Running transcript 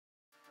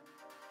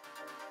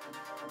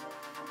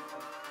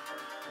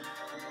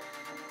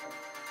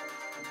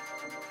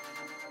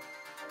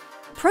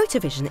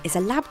Protovision is a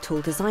lab tool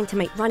designed to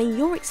make running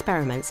your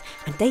experiments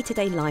and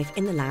day-to-day life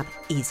in the lab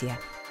easier.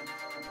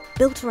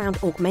 Built around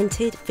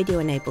augmented,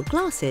 video-enabled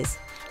glasses,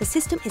 the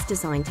system is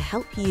designed to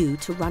help you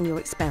to run your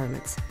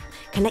experiments,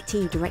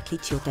 connecting you directly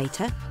to your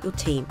data, your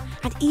team,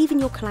 and even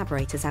your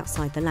collaborators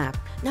outside the lab,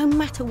 no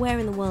matter where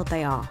in the world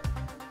they are.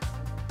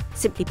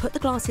 Simply put the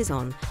glasses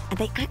on and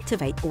they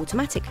activate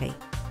automatically.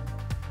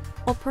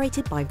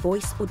 Operated by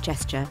voice or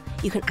gesture,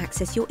 you can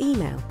access your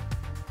email,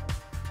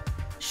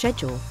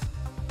 schedule,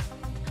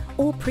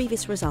 or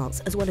previous results,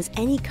 as well as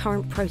any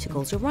current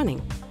protocols you're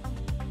running.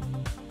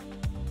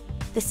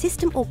 The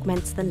system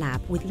augments the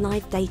lab with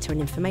live data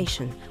and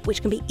information,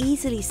 which can be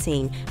easily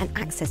seen and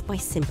accessed by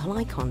simple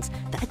icons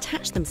that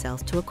attach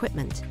themselves to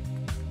equipment.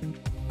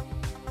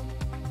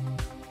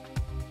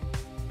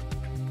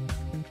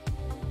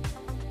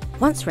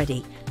 Once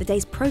ready, the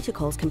day's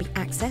protocols can be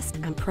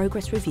accessed and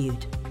progress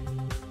reviewed.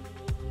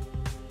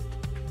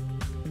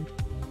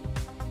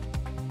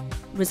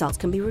 Results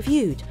can be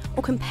reviewed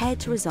or compared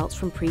to results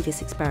from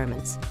previous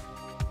experiments.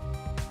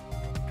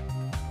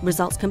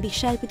 Results can be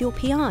shared with your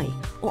PI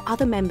or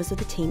other members of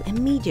the team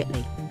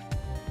immediately.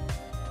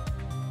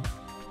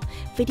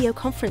 Video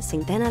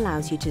conferencing then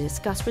allows you to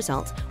discuss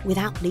results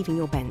without leaving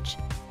your bench.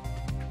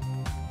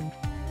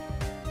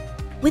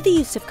 With the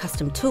use of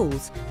custom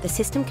tools, the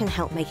system can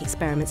help make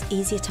experiments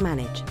easier to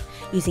manage.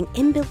 Using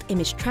inbuilt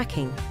image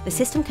tracking, the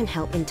system can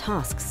help in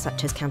tasks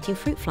such as counting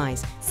fruit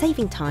flies,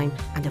 saving time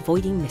and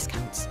avoiding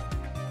miscounts.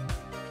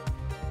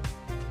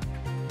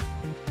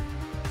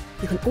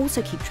 You can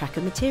also keep track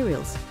of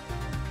materials,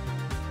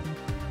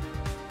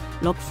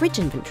 log fridge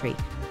inventory,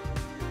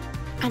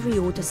 and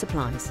reorder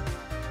supplies.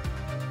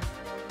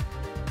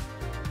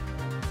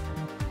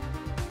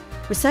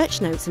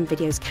 Research notes and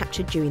videos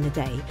captured during the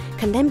day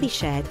can then be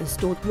shared and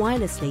stored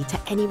wirelessly to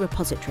any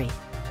repository.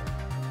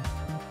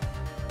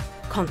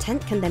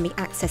 Content can then be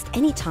accessed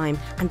anytime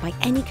and by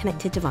any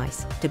connected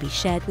device to be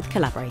shared with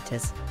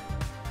collaborators.